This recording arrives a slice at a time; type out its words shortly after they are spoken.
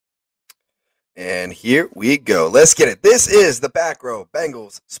And here we go. Let's get it. This is the Back Row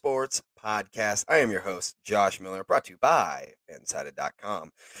Bengals Sports Podcast. I am your host, Josh Miller, brought to you by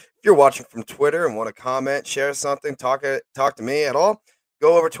Fansided.com. If you're watching from Twitter and want to comment, share something, talk to me at all,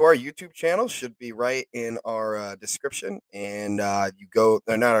 go over to our YouTube channel. Should be right in our description. And you go,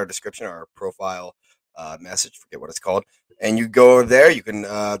 not our description, our profile message, forget what it's called. And you go there, you can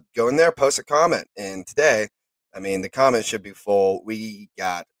go in there, post a comment. And today, the comment should be full. We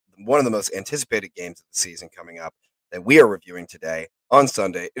got one of the most anticipated games of the season coming up that we are reviewing today on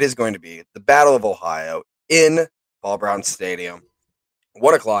Sunday. It is going to be the Battle of Ohio in Paul Brown Stadium.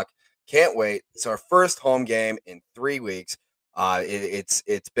 1 o'clock. Can't wait. It's our first home game in 3 weeks.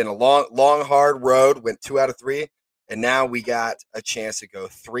 It's been a long, hard road. Went 2 out of 3, and now we got a chance to go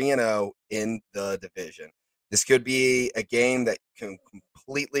 3-0 in the division. This could be a game that can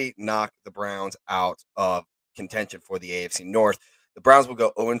completely knock the Browns out of contention for the AFC North. The Browns will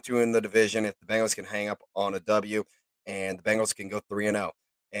go 0-2 in the division if the Bengals can hang up on a W, and the Bengals can go 3-0.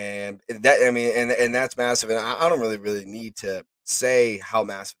 And that's massive. And I don't really need to say how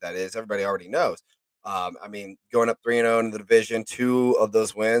massive that is. Everybody already knows. Going up 3-0 in the division, 2 of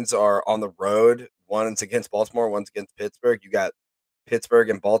those wins are on the road. One's against Baltimore, one's against Pittsburgh. You got Pittsburgh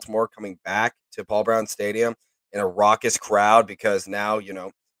and Baltimore coming back to Paul Brown Stadium in a raucous crowd because now,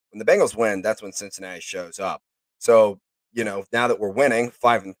 when the Bengals win, that's when Cincinnati shows up. So, now that we're winning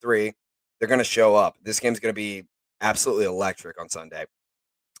 5-3, they're going to show up. This game's going to be absolutely electric on Sunday,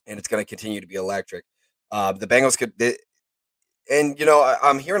 and it's going to continue to be electric. The Bengals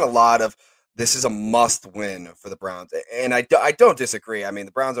I'm hearing a lot of this is a must win for the Browns, and I don't disagree.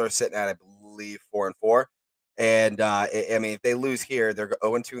 The Browns are sitting at, I believe, 4-4, and if they lose here, they're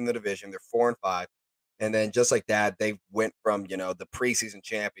 0-2 in the division. They're 4-5, and then just like that, they went from the preseason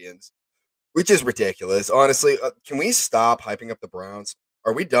champions, which is ridiculous. Honestly, can we stop hyping up the Browns?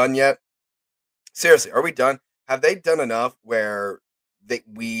 Are we done yet? Seriously, are we done? Have they done enough where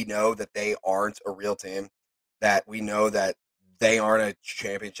we know that they aren't a real team? That we know that they aren't a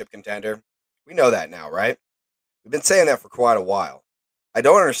championship contender? We know that now, right? We've been saying that for quite a while. I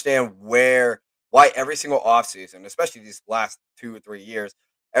don't understand why every single offseason, especially these last 2 or 3 years,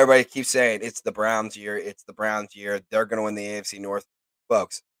 everybody keeps saying it's the Browns year, it's the Browns year, they're going to win the AFC North.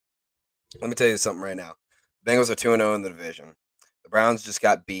 Folks, let me tell you something right now. Bengals are 2-0 in the division. The Browns just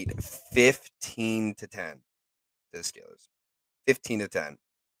got beat 15-10 to the Steelers. 15-10.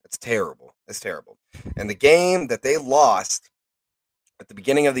 That's terrible. That's terrible. And the game that they lost at the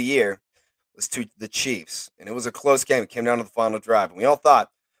beginning of the year was to the Chiefs, and it was a close game. It came down to the final drive, and we all thought,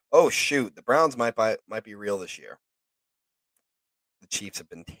 "Oh shoot, the Browns might be real this year." The Chiefs have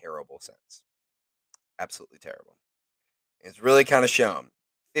been terrible since. Absolutely terrible. And it's really kind of shown.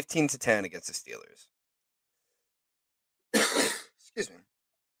 15-10 against the Steelers. Excuse me.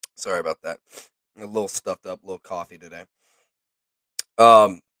 Sorry about that. A little stuffed up, a little coffee today.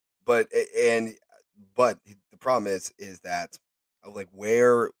 Um, but and but the problem is that like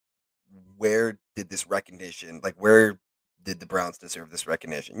where did this recognition, like where did the Browns deserve this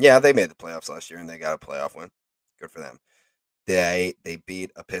recognition? Yeah, they made the playoffs last year and they got a playoff win. Good for them. They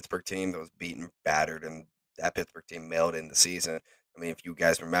beat a Pittsburgh team that was beaten, battered, and that Pittsburgh team mailed in the season. If you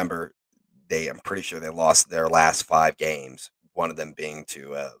guys remember, I'm pretty sure they lost their last 5 games. One of them being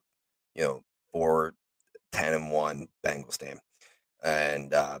to you know 4-10-1 Bengals team,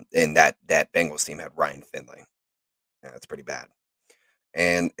 and that Bengals team had Ryan Finley. Yeah, that's pretty bad.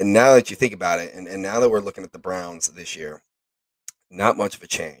 And now that you think about it, and now that we're looking at the Browns this year, not much of a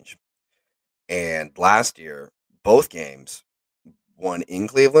change. And last year, both games, one in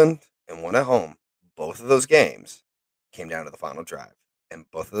Cleveland and one at home, both of those games came down to the final drive. And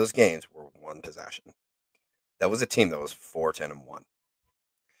both of those games were one possession. That was a team that was 4-10-1.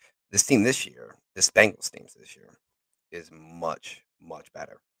 This team this year, this Bengals team this year, is much, much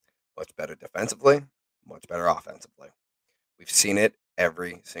better. Much better defensively, much better offensively. We've seen it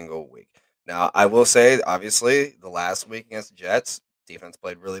every single week. Now, I will say, obviously, the last week against the Jets, defense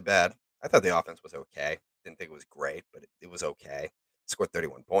played really bad. I thought the offense was okay. Didn't think it was great, but it was okay. Scored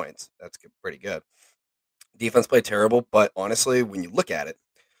 31 points. That's pretty good. Defense played terrible, but honestly, when you look at it,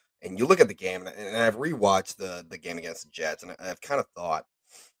 and you look at the game, and I've rewatched the game against the Jets, and I've kind of thought,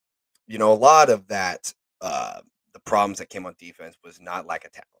 a lot of that, the problems that came on defense was not lack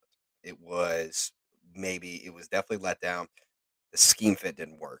of talent. It was definitely let down. The scheme fit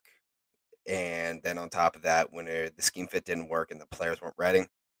didn't work. And then on top of that, when the scheme fit didn't work and the players weren't ready,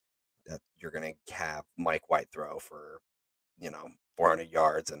 that you're going to have Mike White throw for, 400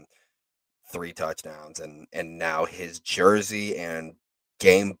 yards and 3 touchdowns. And now his jersey and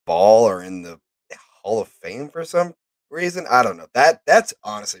game ball are in the Hall of Fame for some reason. I don't know. That's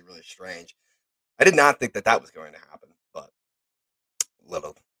honestly really strange. I did not think that that was going to happen, but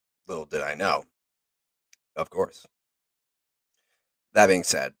little little did I know. Of course. That being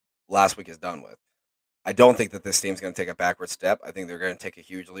said, last week is done with. I don't think that this team's going to take a backward step. I think they're going to take a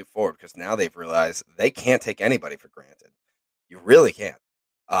huge leap forward because now they've realized they can't take anybody for granted. You really can't.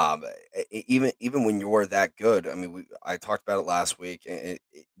 Um, even when you're that good, I mean, I talked about it last week. The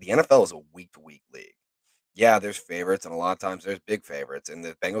NFL is a week to week league. Yeah, there's favorites, and a lot of times there's big favorites, and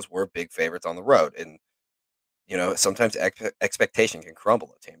the Bengals were big favorites on the road. And sometimes expectation can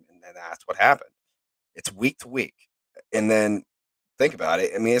crumble a team, and that's what happened. It's week to week, and then think about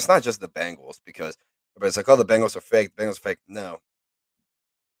it. I mean, it's not just the Bengals because everybody's like, "Oh, the Bengals are fake. The Bengals are fake." No,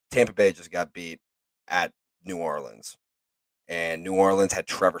 Tampa Bay just got beat at New Orleans, and New Orleans had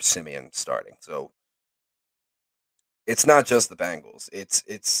Trevor Simeon starting. So it's not just the Bengals.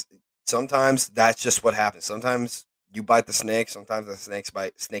 It's sometimes that's just what happens. Sometimes you bite the snake. Sometimes the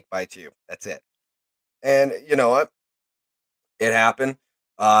snake bites you. That's it. And you know what? It happened.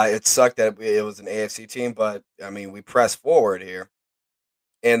 It sucked that it was an AFC team, but I mean, we press forward here,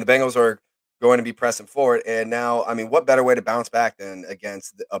 and the Bengals are going to be pressing forward. And now, I mean, what better way to bounce back than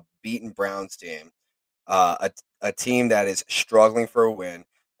against a beaten Browns team, a team that is struggling for a win,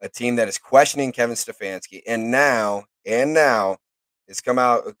 a team that is questioning Kevin Stefanski, and now it's come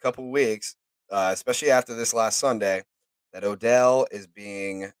out a couple weeks, especially after this last Sunday, that Odell is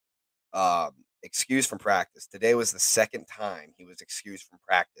being excused from practice. Today was the second time he was excused from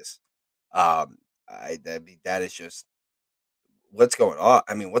practice. That is just what's going on.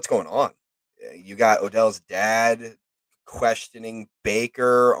 I mean, what's going on? You got Odell's dad questioning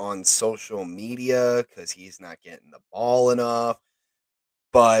Baker on social media because he's not getting the ball enough.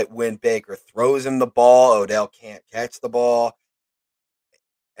 But when Baker throws him the ball, Odell can't catch the ball.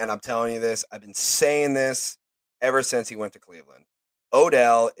 And I'm telling you this, I've been saying this ever since he went to Cleveland.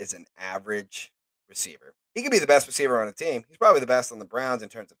 Odell is an average receiver. He could be the best receiver on a team. He's probably the best on the Browns in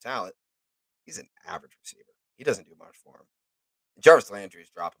terms of talent. He's an average receiver. He doesn't do much for him. Jarvis Landry is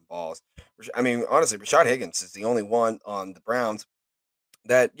dropping balls. I mean, honestly, Rashad Higgins is the only one on the Browns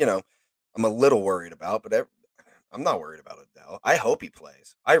that, I'm a little worried about, but I'm not worried about Odell. I hope he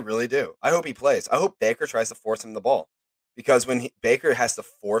plays. I really do. I hope he plays. I hope Baker tries to force him the ball because when Baker has to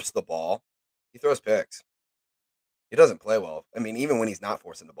force the ball, he throws picks. He doesn't play well. I mean, even when he's not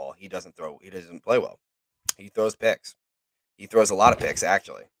forcing the ball, he doesn't throw. He doesn't play well. He throws picks. He throws a lot of picks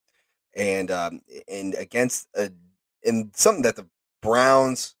actually, and against and something that the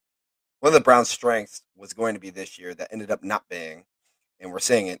Browns, one of the Browns' strengths was going to be this year that ended up not being, and we're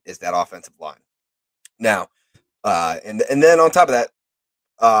seeing it is that offensive line. Now, and then on top of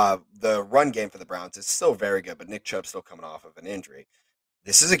that, the run game for the Browns is still very good, but Nick Chubb's still coming off of an injury.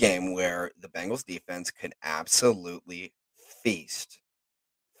 This is a game where the Bengals defense can absolutely feast,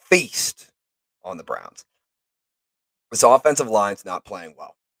 feast on the Browns. This offensive line's not playing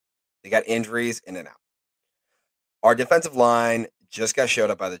well. They got injuries in and out. Our defensive line just got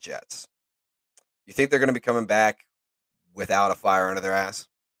showed up by the Jets. You think they're going to be coming back without a fire under their ass?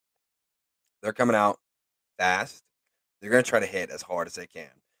 They're coming out fast. They're going to try to hit as hard as they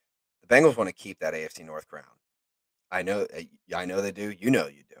can. The Bengals want to keep that AFC North crown. I know they do. You know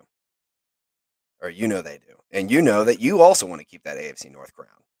you do. Or you know they do. And you know that you also want to keep that AFC North crown.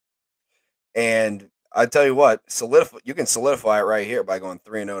 And I tell you what, you can solidify it right here by going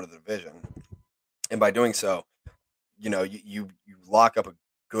 3-0 to the division. And by doing so, you lock up a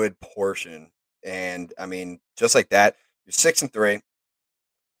good portion. And I mean, just like that, you're 6-3.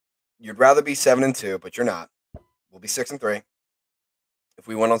 You'd rather be 7-2, but you're not. We'll be 6-3 if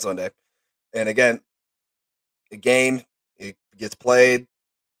we win on Sunday. And again, the game it gets played.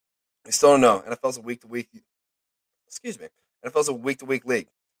 We still don't know. NFL's a week to week. Excuse me. NFL's a week to week league,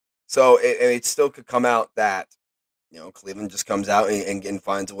 so it still could come out that Cleveland just comes out and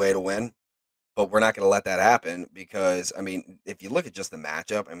finds a way to win. But we're not going to let that happen because I mean, if you look at just the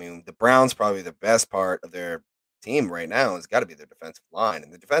matchup, I mean, the Browns probably the best part of their team right now has got to be their defensive line,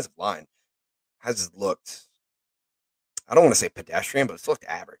 and the defensive line has looked. I don't want to say pedestrian, but it's looked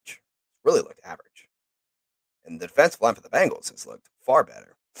average. It's really looked average. And the defensive line for the Bengals has looked far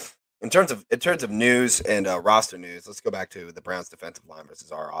better. In terms of news and roster news, let's go back to the Browns' defensive line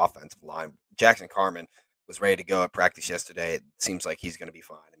versus our offensive line. Jackson Carman was ready to go at practice yesterday. It seems like he's going to be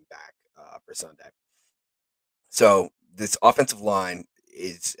fine and back for Sunday. So this offensive line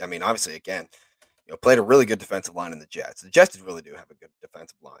is, I mean, obviously, again, played a really good defensive line in the Jets. The Jets really do have a good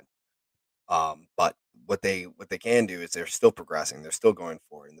defensive line. But what they can do is they're still progressing. They're still going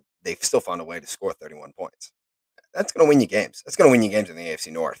forward, and they've still found a way to score 31 points. That's going to win you games. That's going to win you games in the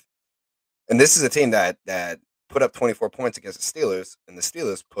AFC North. And this is a team that put up 24 points against the Steelers, and the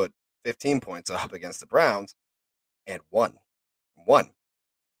Steelers put 15 points up against the Browns and won. Won.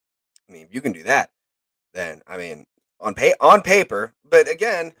 I mean, if you can do that, then I mean, on paper, but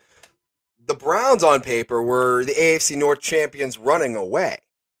again, the Browns on paper were the AFC North champions running away.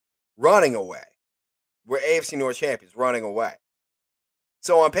 Running away. We're AFC North champions running away.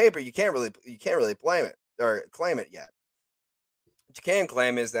 So on paper, you can't really blame it or claim it yet. What you can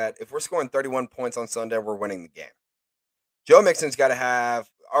claim is that if we're scoring 31 points on Sunday, we're winning the game. Joe Mixon's got to have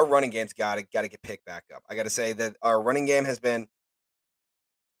our running game's got to get picked back up. I got to say that our running game has been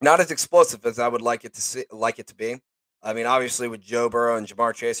not as explosive as I would like it to be. I mean, obviously, what Joe Burrow and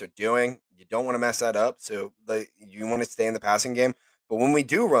Jamar Chase are doing, you don't want to mess that up. So you want to stay in the passing game. But when we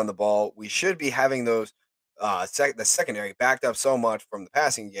do run the ball, we should be having those the secondary backed up so much from the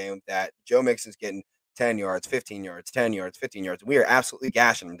passing game that Joe Mixon's getting 10 yards, 15 yards, 10 yards, 15 yards. We are absolutely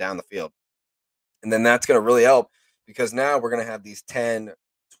gashing him down the field. And then that's going to really help because now we're going to have these 10,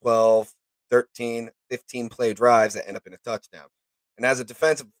 12, 13, 15 play drives that end up in a touchdown. And as a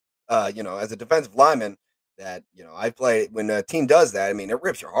defensive lineman that, I play when a team does that, I mean, it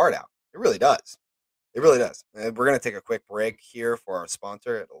rips your heart out. It really does. It really does. And we're going to take a quick break here for our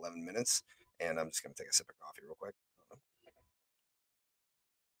sponsor at 11 minutes. And I'm just going to take a sip of coffee real quick.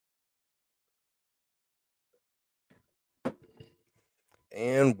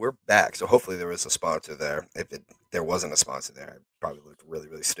 And we're back. So hopefully there was a sponsor there. If there wasn't a sponsor there, I probably looked really,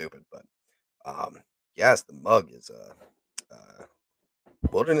 really stupid. But yes, the mug is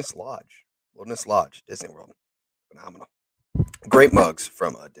Wilderness Lodge. Wilderness Lodge, Disney World. Phenomenal. Great mugs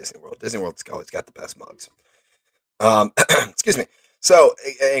from Disney World. Disney World's always got the best mugs. Excuse me. So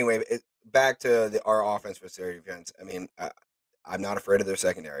anyway, back to our offense for Series defense. I mean, I'm not afraid of their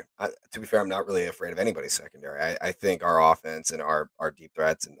secondary. To be fair, I'm not really afraid of anybody's secondary. I think our offense and our deep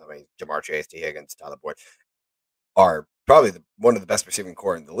threats, and I mean, Jamar Chase, T. Higgins, Tyler Boyd, are probably one of the best receiving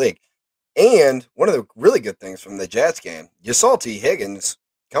core in the league. And one of the really good things from the Jets game, you saw T. Higgins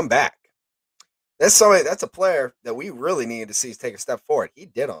come back. That's a player that we really needed to see take a step forward. He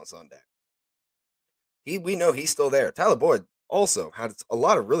did on Sunday. We know he's still there. Tyler Boyd also had a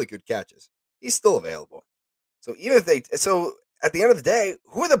lot of really good catches. He's still available. So at the end of the day,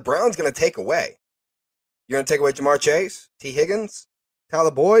 who are the Browns going to take away? You're going to take away Jamar Chase, T. Higgins,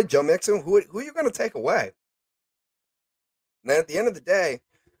 Tyler Boyd, Joe Mixon. Who are you going to take away? And then at the end of the day,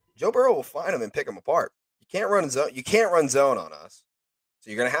 Joe Burrow will find them and pick them apart. You can't run zone. You can't run zone on us.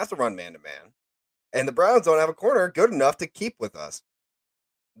 So you're going to have to run man to man. And the Browns don't have a corner good enough to keep with us.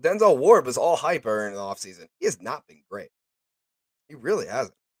 Denzel Ward was all hyper in the offseason. He has not been great. He really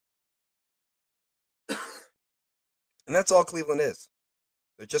hasn't. And that's all Cleveland is.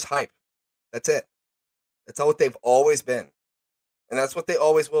 They're just hype. That's it. That's all what they've always been. And that's what they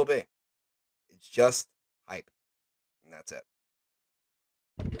always will be. It's just hype. And that's it.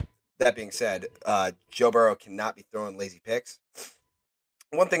 That being said, Joe Burrow cannot be throwing lazy picks.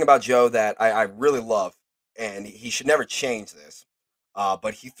 One thing about Joe that I really love, and he should never change this,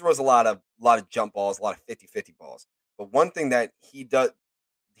 but he throws a lot of jump balls, a lot of 50-50 balls. But one thing that he does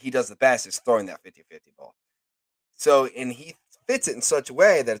the best is throwing that 50-50 ball. So, and he fits it in such a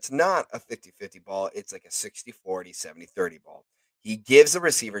way that it's not a 50-50 ball. It's like a 60-40, 70-30 ball. He gives the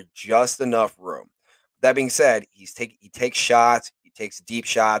receiver just enough room. That being said, he takes shots. He takes deep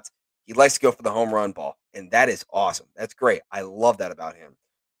shots. He likes to go for the home run ball. And that is awesome. That's great. I love that about him.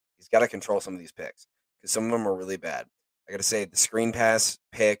 He's got to control some of these picks because some of them are really bad. I got to say, the screen pass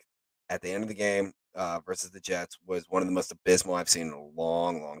pick at the end of the game versus the Jets was one of the most abysmal I've seen in a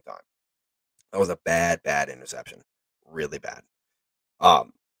long, long time. That was a bad, bad interception. Really bad.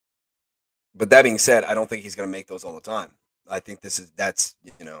 But that being said, I don't think he's going to make those all the time. I think that's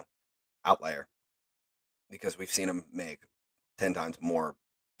outlier because we've seen him make 10 times more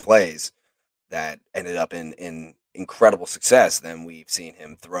plays that ended up in incredible success than we've seen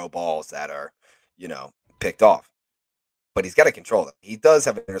him throw balls that are, picked off. But he's got to control it. He does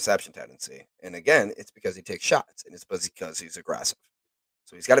have an interception tendency. And again, it's because he takes shots and it's because he's aggressive.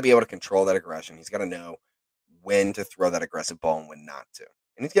 So he's got to be able to control that aggression. He's got to know when to throw that aggressive ball and when not to.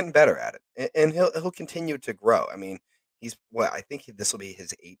 And he's getting better at it. And he'll continue to grow. I mean, I think this will be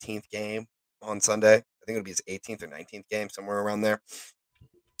his 18th game on Sunday. I think it'll be his 18th or 19th game, somewhere around there.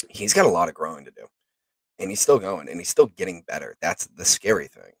 He's got a lot of growing to do. And he's still going, and he's still getting better. That's the scary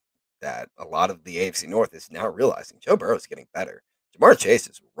thing that a lot of the AFC North is now realizing. Joe Burrow is getting better. Jamar Chase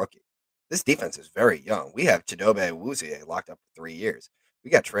is a rookie. This defense is very young. We have Chidobe Awuzie locked up for 3 years. We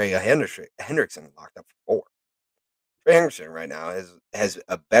got Trey Hendrickson locked up for 4. Trey Hendrickson right now has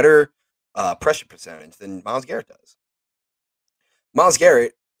a better pressure percentage than Myles Garrett does. Myles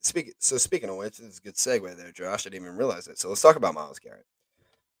Garrett, speaking of which, this is a good segue there, Josh. I didn't even realize it. So let's talk about Myles Garrett.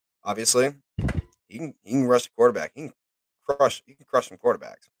 Obviously, he can rush the quarterback. He can crush some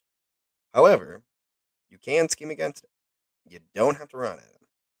quarterbacks. However, you can scheme against him. You don't have to run at him.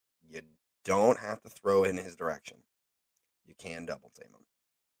 You don't have to throw in his direction. You can double team him.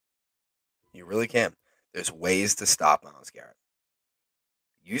 You really can. There's ways to stop Myles Garrett.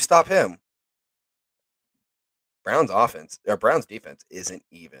 You stop him, Browns defense isn't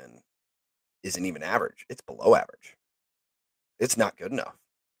even average. It's below average. It's not good enough.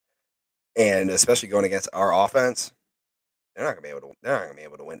 And especially going against our offense, they're not gonna be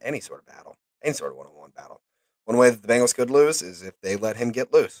able to win any sort of battle, any sort of one-on-one battle. One way that the Bengals could lose is if they let him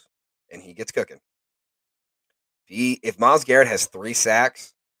get loose and he gets cooking. If Myles Garrett has 3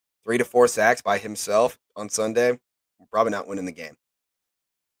 to 4 sacks by himself on Sunday, we're probably not winning the game.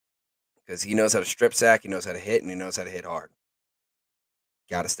 Because he knows how to strip sack, he knows how to hit, and he knows how to hit hard.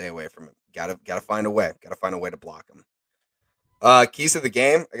 Got to stay away from him. Got to find a way. Got to find a way to block him. Keys to the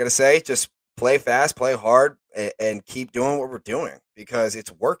game, I got to say, just play fast, play hard, and keep doing what we're doing because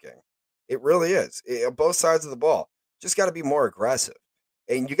it's working. It really is. On both sides of the ball. Just got to be more aggressive.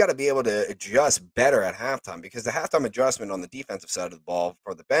 And you got to be able to adjust better at halftime because the halftime adjustment on the defensive side of the ball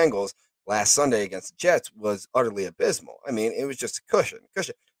for the Bengals last Sunday against the Jets was utterly abysmal. I mean, it was just a cushion.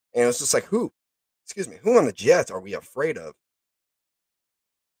 And it was just like, who on the Jets are we afraid of?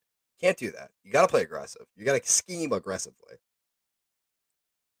 Can't do that. You got to play aggressive. You got to scheme aggressively.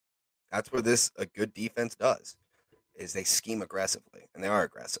 That's what a good defense does, is they scheme aggressively, and they are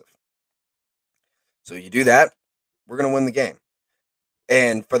aggressive. So you do that, we're going to win the game.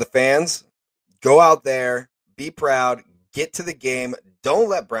 And for the fans, go out there, be proud, get to the game. Don't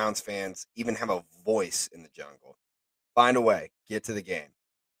let Browns fans even have a voice in the jungle. Find a way, get to the game.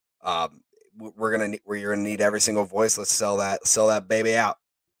 You're gonna need every single voice. Let's sell that baby out.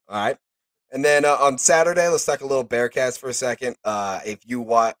 All right. And then on Saturday, let's talk a little Bearcats for a second. If you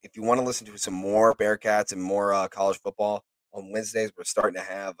want to listen to some more Bearcats and more college football on Wednesdays, we're starting to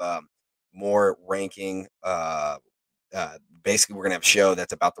have more ranking. Basically, we're gonna have a show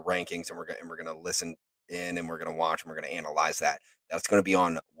that's about the rankings, and we're gonna listen in, and we're gonna watch, and we're gonna analyze that. That's gonna be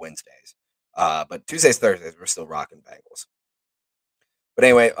on Wednesdays. But Tuesdays, Thursdays, we're still rocking Bengals. But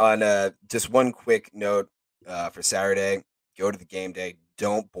anyway, on just one quick note for Saturday, go to the game day.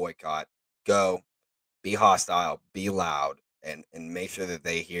 Don't boycott. Go. Be hostile. Be loud. And make sure that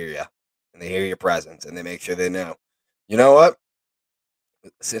they hear you. And they hear your presence. And they make sure they know. You know what?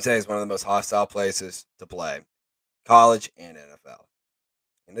 Cincinnati is one of the most hostile places to play. College and NFL.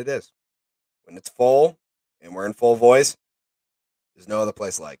 And it is. When it's full and we're in full voice, there's no other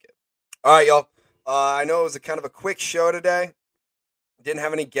place like it. All right, y'all. I know it was a kind of a quick show today. Didn't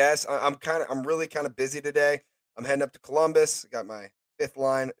have any guests. I'm really kind of busy today. I'm heading up to Columbus. Got my fifth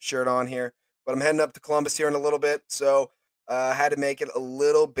line shirt on here, but I'm heading up to Columbus here in a little bit. So I had to make it a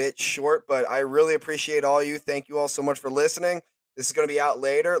little bit short, but I really appreciate all you. Thank you all so much for listening. This is going to be out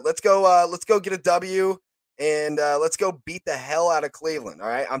later. Let's go get a W and let's go beat the hell out of Cleveland. All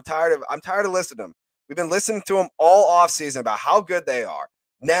right. I'm tired of listening to them. We've been listening to them all off season about how good they are.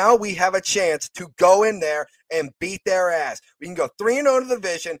 Now we have a chance to go in there and beat their ass. We can go 3-0 to the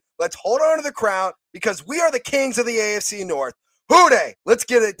division. Let's hold on to the crown because we are the kings of the AFC North. Hoo-day! Let's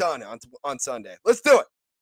get it done on Sunday. Let's do it.